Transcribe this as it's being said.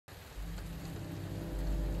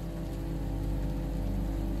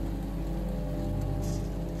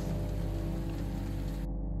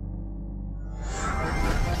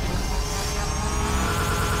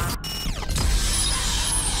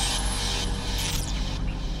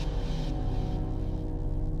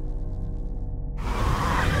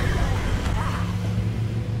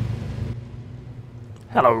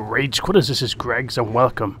Hello Rage Quitters, this is Greggs and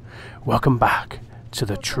welcome back to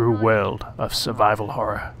the true world of survival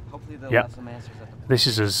horror. Yep, this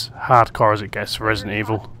is as hardcore as it gets for Resident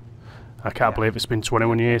Evil. I can't believe it's been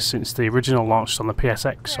 21 years since the original launched on the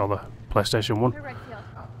PSX or the PlayStation 1.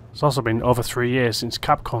 It's also been over 3 years since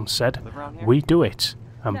Capcom said, "We do it,"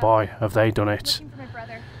 and boy have they done it.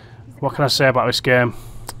 What can I say about this game?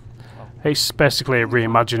 It's basically a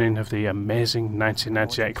reimagining of the amazing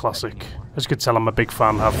 1998 classic. As you can tell, I'm a big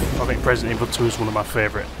fan. I think Resident Evil 2 is one of my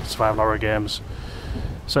favourite survival horror games.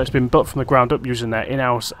 So it's been built from the ground up using their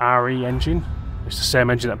in-house RE engine. It's the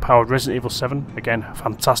same engine that powered Resident Evil 7, again a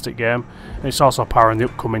fantastic game, and it's also powering the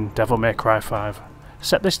upcoming Devil May Cry 5.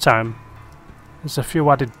 Except this time, there's a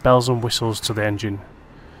few added bells and whistles to the engine.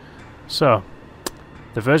 So,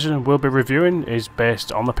 the version we'll be reviewing is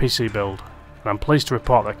based on the PC build. And I'm pleased to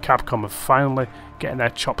report that Capcom are finally getting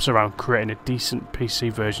their chops around creating a decent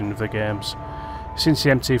PC version of the games. Since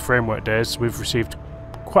the MT Framework days, we've received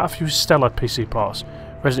quite a few stellar PC ports.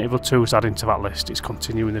 Resident Evil 2 is adding to that list, it's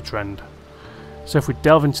continuing the trend. So if we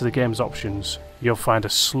delve into the game's options, you'll find a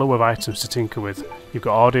slew of items to tinker with. You've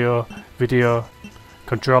got audio, video,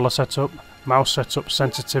 controller setup, mouse setup,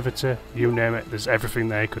 sensitivity, you name it, there's everything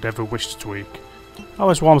there you could ever wish to tweak. It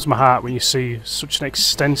always warms my heart when you see such an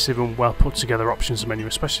extensive and well put together options menu,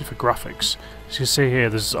 especially for graphics. As you can see here,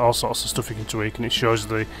 there's all sorts of stuff you can tweak, and it shows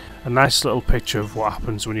a nice little picture of what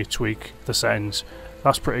happens when you tweak the settings.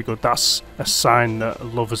 That's pretty good. That's a sign that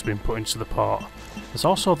love has been put into the port. There's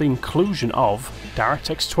also the inclusion of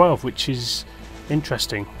DirectX 12, which is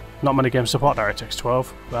interesting. Not many games support DirectX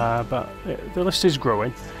 12, but the list is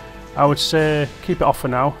growing. I would say keep it off for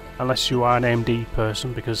now, unless you are an AMD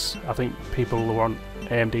person, because I think people who want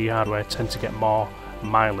AMD hardware tend to get more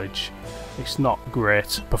mileage. It's not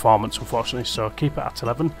great performance, unfortunately, so keep it at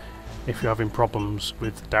 11 if you're having problems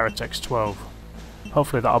with DirectX 12.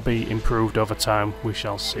 Hopefully that'll be improved over time, we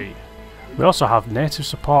shall see. We also have native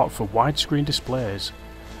support for widescreen displays,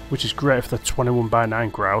 which is great for the 21:9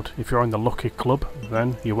 crowd. If you're in the lucky club,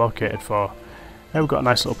 then you're well catered for. Here we've got a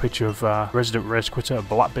nice little picture of resident Rage Quitter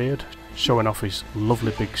Blackbeard showing off his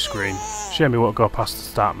lovely big screen. Shame he won't go past the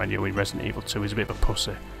start menu in Resident Evil 2, he's a bit of a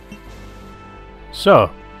pussy. So,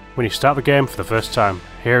 when you start the game for the first time,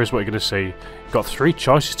 here is what you're going to see. You've got 3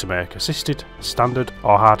 choices to make: assisted, standard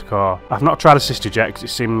or hardcore. I've not tried assisted yet because it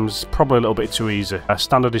seems probably a little bit too easy.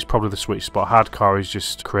 Standard is probably the sweet spot, hardcore is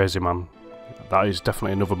just crazy, man. That is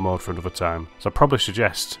definitely another mode for another time. So I'd probably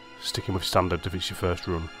suggest sticking with standard if it's your first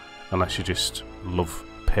run, unless you just love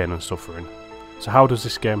pain and suffering. So how does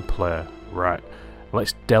this game play? Right,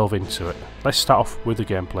 let's delve into it. Let's start off with the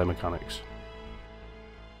gameplay mechanics.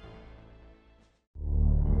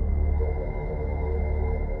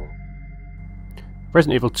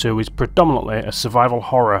 Resident Evil 2 is predominantly a survival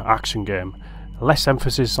horror action game, less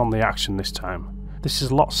emphasis on the action this time. This is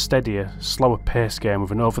a lot steadier, slower paced game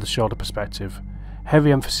with an over-the-shoulder perspective.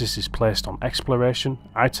 Heavy emphasis is placed on exploration,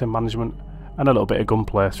 item management, and a little bit of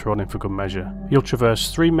gunplay thrown in for good measure. You'll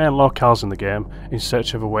traverse 3 main locales in the game in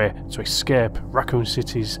search of a way to escape Raccoon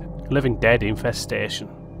City's living dead infestation.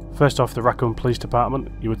 First off, the Raccoon Police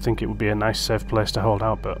Department. You would think it would be a nice safe place to hold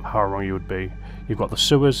out, but how wrong you would be. You've got the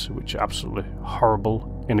sewers, which are absolutely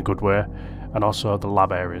horrible in a good way, and also the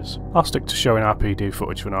lab areas. I'll stick to showing RPD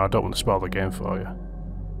footage for now, I don't want to spoil the game for you.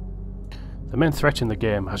 The main threat in the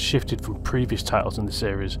game has shifted from previous titles in the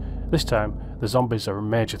series. This time, the zombies are a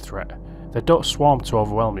major threat. They don't swarm to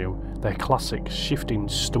overwhelm you, they're classic, shifting,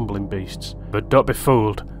 stumbling beasts. But don't be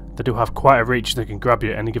fooled, they do have quite a reach that can grab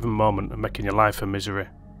you at any given moment and making your life a misery.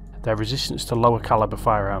 Their resistance to lower caliber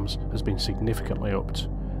firearms has been significantly upped.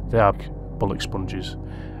 They are bullet sponges.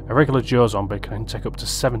 A regular Joe zombie can take up to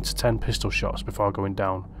 7 to 10 pistol shots before going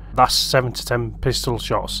down. That's 7 to 10 pistol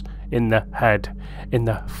shots in the head. In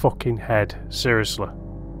the fucking head, seriously.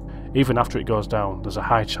 Even after it goes down, there's a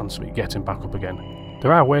high chance of it getting back up again.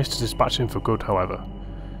 There are ways to dispatch him for good, however.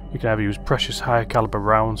 You can either use precious high caliber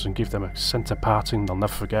rounds and give them a centre parting they'll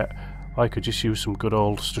never forget, or you could just use some good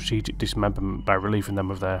old strategic dismemberment by relieving them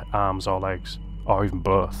of their arms or legs, or even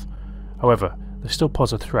both. However, they still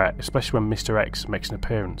pose a threat, especially when Mr. X makes an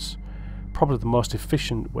appearance. Probably the most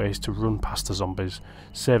efficient way is to run past the zombies,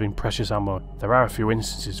 saving precious ammo. There are a few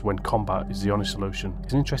instances when combat is the only solution.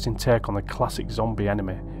 It's an interesting take on the classic zombie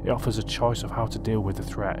enemy. It offers a choice of how to deal with the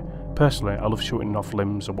threat. Personally, I love shooting off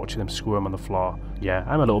limbs and watching them squirm on the floor. Yeah,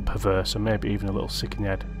 I'm a little perverse and maybe even a little sick in the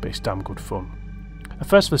head, but it's damn good fun. The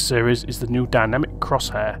first of the series is the new dynamic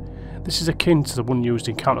crosshair. This is akin to the one used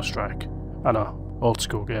in Counter-Strike. I know, old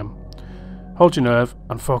school game. Hold your nerve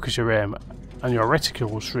and focus your aim, and your reticle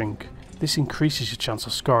will shrink. This increases your chance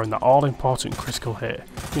of scoring that all-important critical hit.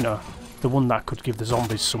 You know, the one that could give the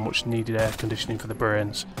zombies some much needed air conditioning for the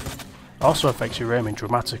brains. It also affects your aiming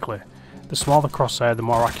dramatically. The smaller the crosshair, the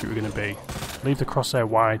more accurate you're going to be. Leave the crosshair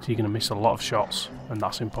wide, you're going to miss a lot of shots, and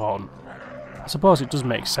that's important. I suppose it does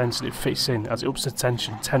make sense and it fits in as it ups the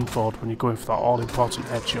tension tenfold when you're going for that all-important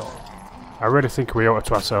headshot. I really think we owe it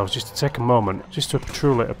to ourselves just to take a moment just to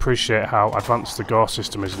truly appreciate how advanced the gore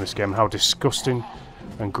system is in this game, and how disgusting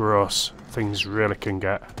and gross things really can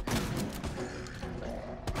get.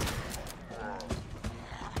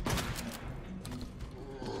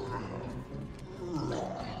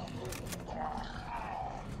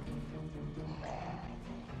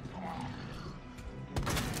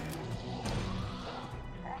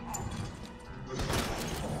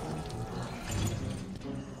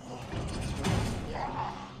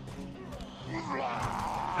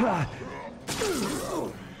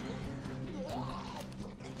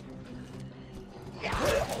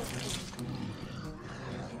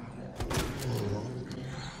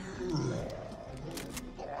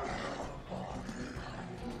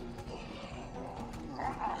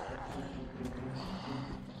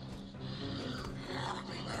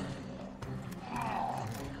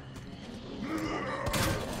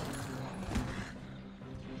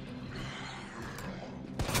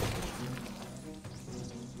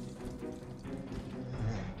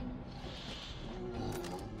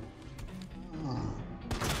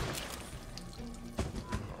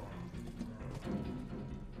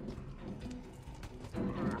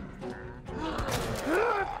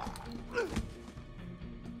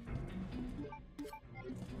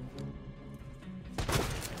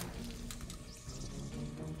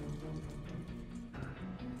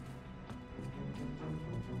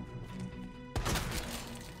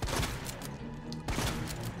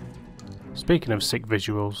 Speaking of sick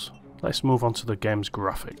visuals, let's move on to the game's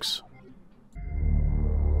graphics.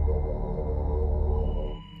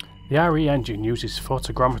 The RE engine uses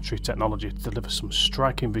photogrammetry technology to deliver some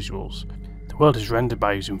striking visuals. The world is rendered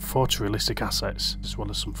by using photorealistic assets, as well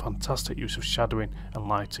as some fantastic use of shadowing and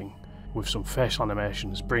lighting, with some facial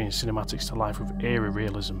animations bringing cinematics to life with eerie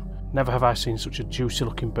realism. Never have I seen such a juicy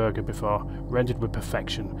looking burger before, rendered with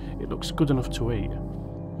perfection. It looks good enough to eat.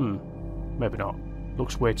 Maybe not.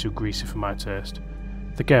 Looks way too greasy for my taste.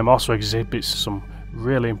 The game also exhibits some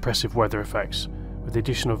really impressive weather effects. With the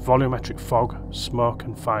addition of volumetric fog, smoke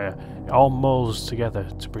and fire, it all molds together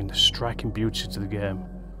to bring the striking beauty to the game.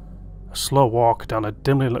 A slow walk down a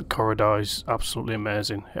dimly lit corridor is absolutely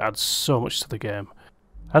amazing. It adds so much to the game.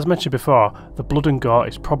 As mentioned before, the blood and gore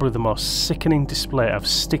is probably the most sickening display of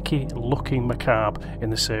sticky looking macabre in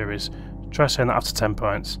the series. Try saying that after 10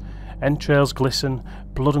 points. Entrails glisten,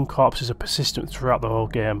 blood and corpses are persistent throughout the whole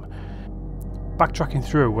game. Backtracking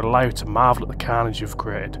through will allow you to marvel at the carnage you've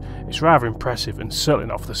created. It's rather impressive and certainly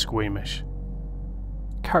not for the squeamish.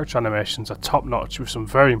 Character animations are top notch with some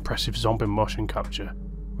very impressive zombie motion capture.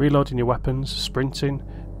 Reloading your weapons, sprinting,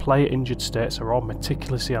 player injured states are all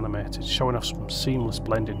meticulously animated, showing off some seamless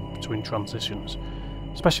blending between transitions.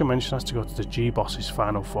 Special mention has to go to the G-Boss's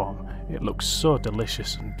final form. It looks so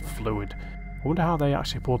delicious and fluid. I wonder how they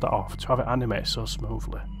actually pulled that off to have it animate so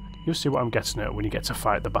smoothly. You'll see what I'm getting at when you get to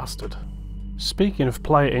fight the bastard. Speaking of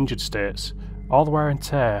player injured states, all the wear and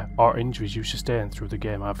tear or injuries you sustain through the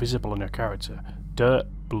game are visible on your character. Dirt,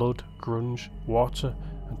 blood, grunge, water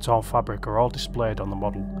and torn fabric are all displayed on the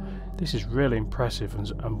model. This is really impressive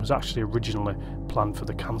and was actually originally planned for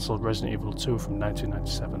the cancelled Resident Evil 2 from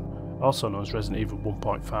 1997, also known as Resident Evil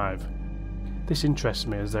 1.5. This interests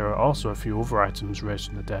me as there are also a few other items raised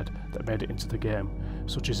from the dead that made it into the game,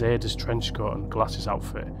 such as Ada's trenchcoat and glasses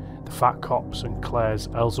outfit, the Fat Cops and Claire's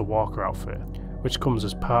Elsa Walker outfit, which comes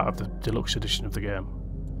as part of the deluxe edition of the game.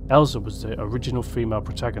 Elsa was the original female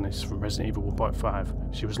protagonist from Resident Evil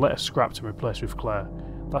 1.5. She was later scrapped and replaced with Claire.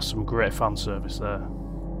 That's some great fan service there.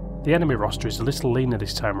 The enemy roster is a little leaner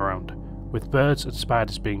this time around, with birds and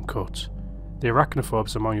spiders being cut. The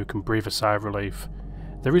arachnophobes among you can breathe a sigh of relief.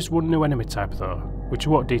 There is one new enemy type though, which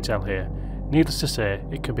I won't detail here. Needless to say,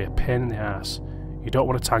 it can be a pain in the ass. You don't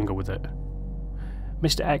want to tangle with it.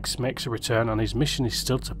 Mr. X makes a return and his mission is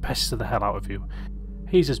still to pester the hell out of you.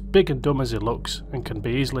 He's as big and dumb as he looks and can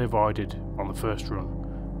be easily avoided on the first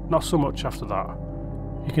run. Not so much after that.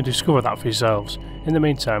 You can discover that for yourselves. In the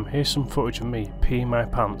meantime, here's some footage of me peeing my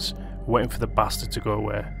pants, waiting for the bastard to go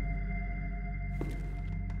away.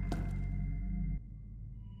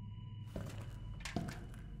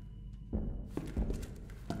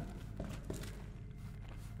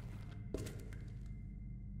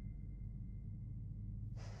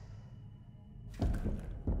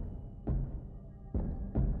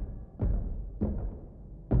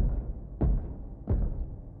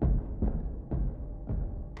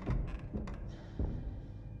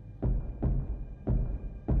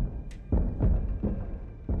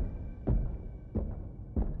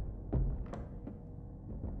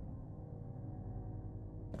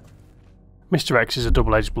 Mr. X is a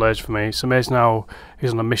double-edged blade for me. It's amazing how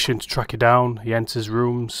he's on a mission to track you down. He enters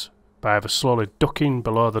rooms by either slowly ducking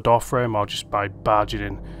below the doorframe or just by barging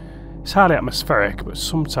in. It's highly atmospheric, but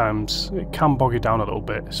sometimes it can bog you down a little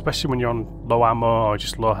bit, especially when you're on low ammo or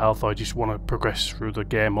just low health or you just want to progress through the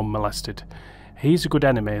game unmolested. He's a good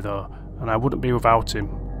enemy though, and I wouldn't be without him,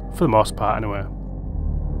 for the most part anyway.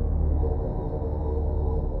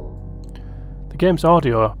 The game's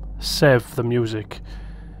audio, save the music,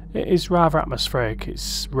 it is rather atmospheric.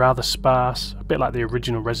 It's rather sparse, a bit like the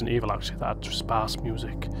original Resident Evil actually, that had sparse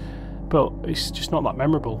music, but it's just not that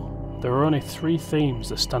memorable. There are only 3 themes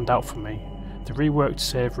that stand out for me: the reworked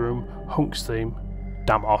save room, Hunk's theme,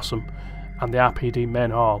 damn awesome, and the RPD main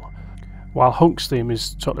hall. While Hunk's theme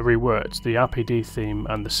is totally reworked, the RPD theme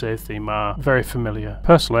and the save theme are very familiar.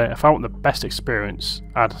 Personally, if I want the best experience,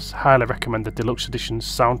 I'd highly recommend the Deluxe Edition's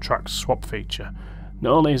soundtrack swap feature.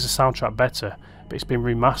 Not only is the soundtrack better, but it's been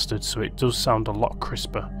remastered so it does sound a lot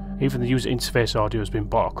crisper. Even the user interface audio has been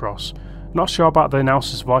brought across. Not sure about the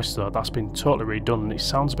announcer's voice though, that's been totally redone and it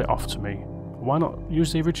sounds a bit off to me. Why not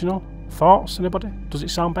use the original? Thoughts, anybody? Does it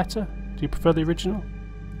sound better? Do you prefer the original?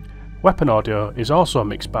 Weapon audio is also a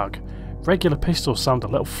mixed bag. Regular pistols sound a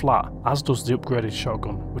little flat, as does the upgraded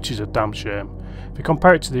shotgun, which is a damn shame. If you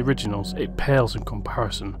compare it to the originals, it pales in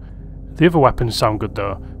comparison. The other weapons sound good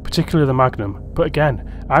though, particularly the Magnum, but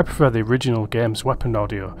again, I prefer the original game's weapon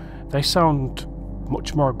audio. They sound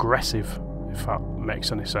much more aggressive, if that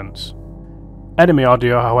makes any sense. Enemy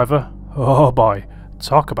audio, however, oh boy,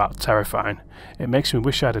 talk about terrifying. It makes me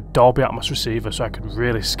wish I had a Dolby Atmos receiver so I could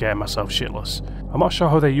really scare myself shitless. I'm not sure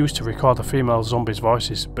how they used to record the female zombies'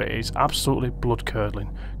 voices, but it is absolutely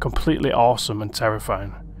blood-curdling, completely awesome and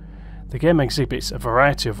terrifying. The game exhibits a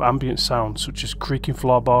variety of ambient sounds such as creaking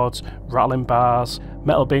floorboards, rattling bars,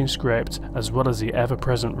 metal being scraped, as well as the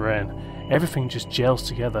ever-present rain. Everything just gels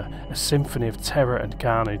together, a symphony of terror and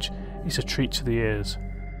carnage. It's a treat to the ears.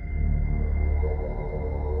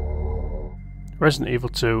 Resident Evil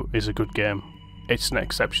 2 is a good game. It's an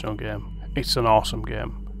exceptional game. It's an awesome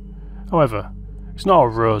game. However, it's not all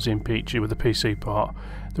rosy and peachy with the PC port.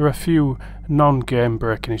 There are a few non-game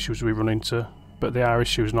breaking issues we run into, but they are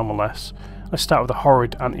issues nonetheless. Let's start with the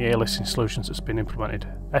horrid anti-aliasing solutions that's been implemented.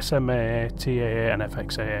 SMAA, TAA and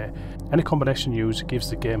FXAA. Any combination used gives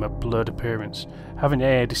the game a blurred appearance. Having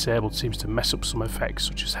AA disabled seems to mess up some effects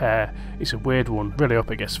such as hair. It's a weird one, really hope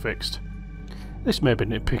it gets fixed. This may be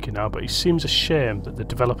nitpicky now, but it seems a shame that the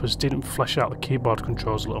developers didn't flesh out the keyboard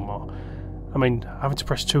controls a little more. I mean, having to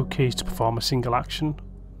press 2 keys to perform a single action?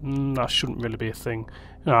 That shouldn't really be a thing.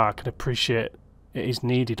 You know, I can appreciate it is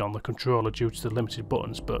needed on the controller due to the limited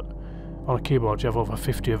buttons, but on a keyboard you have over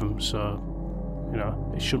 50 of them, so, you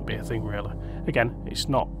know, it shouldn't be a thing really. Again, it's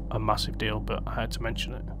not a massive deal, but I had to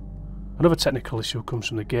mention it. Another technical issue comes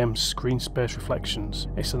from the game's screen space reflections.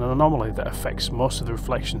 It's an anomaly that affects most of the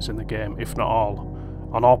reflections in the game, if not all,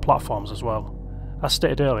 on all platforms as well. As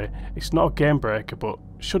stated earlier, it's not a game breaker, but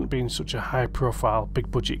shouldn't be in such a high profile,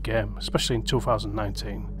 big budget game, especially in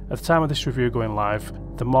 2019. At the time of this review going live,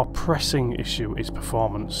 the more pressing issue is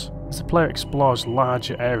performance. As the player explores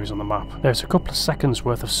larger areas on the map, there's a couple of seconds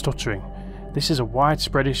worth of stuttering. This is a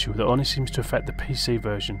widespread issue that only seems to affect the PC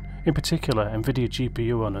version, in particular Nvidia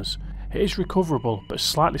GPU owners. It is recoverable, but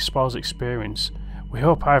slightly spoils the experience. We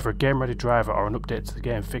hope either a game-ready driver or an update to the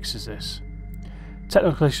game fixes this.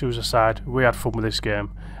 Technical issues aside, we had fun with this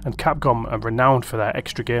game, and Capcom are renowned for their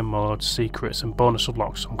extra game modes, secrets and bonus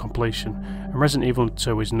unlocks on completion, and Resident Evil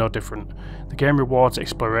 2 is no different. The game rewards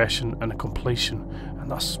exploration and completion, and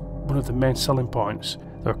that's one of the main selling points.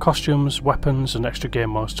 There are costumes, weapons and extra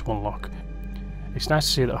game modes to unlock. It's nice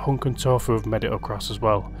to see that Hunk and Tofu have made it across as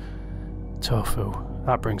well. Tofu,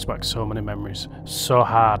 that brings back so many memories. So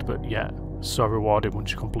hard, but yet so rewarding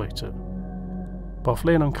once you complete it. Both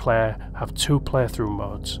Leon and Claire have 2 playthrough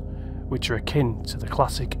modes, which are akin to the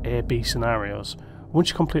classic A-B scenarios. Once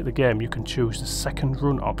you complete the game, you can choose the second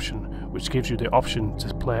run option, which gives you the option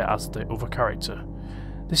to play as the other character.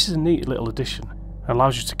 This is a neat little addition, and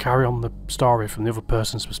allows you to carry on the story from the other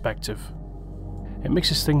person's perspective. It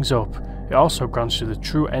mixes things up. It also grants you the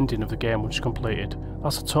true ending of the game once completed.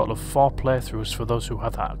 That's a total of 4 playthroughs for those who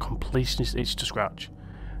have that completionist itch to scratch.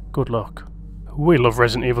 Good luck. We love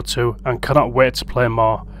Resident Evil 2 and cannot wait to play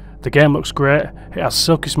more. The game looks great, it has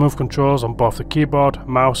silky smooth controls on both the keyboard,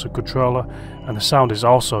 mouse and controller, and the sound is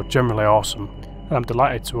also generally awesome. And I'm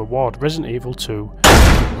delighted to award Resident Evil 2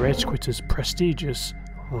 Rage Quitter's prestigious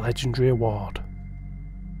Legendary Award.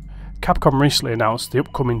 Capcom recently announced the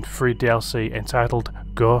upcoming free DLC entitled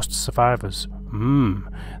Ghost Survivors.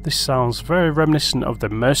 This sounds very reminiscent of the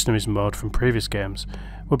Mercenaries mode from previous games.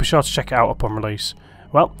 We'll be sure to check it out upon release.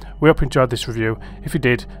 Well, we hope you enjoyed this review. If you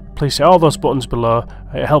did, please hit all those buttons below.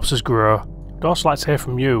 It helps us grow. We'd also like to hear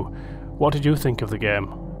from you. What did you think of the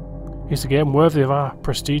game? Is the game worthy of our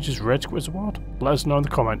prestigious Red Quiz Award? Let us know in the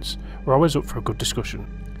comments. We're always up for a good discussion.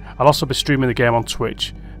 I'll also be streaming the game on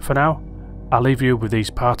Twitch. For now, I'll leave you with these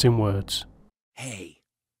parting words. Hey,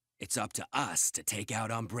 it's up to us to take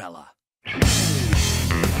out Umbrella.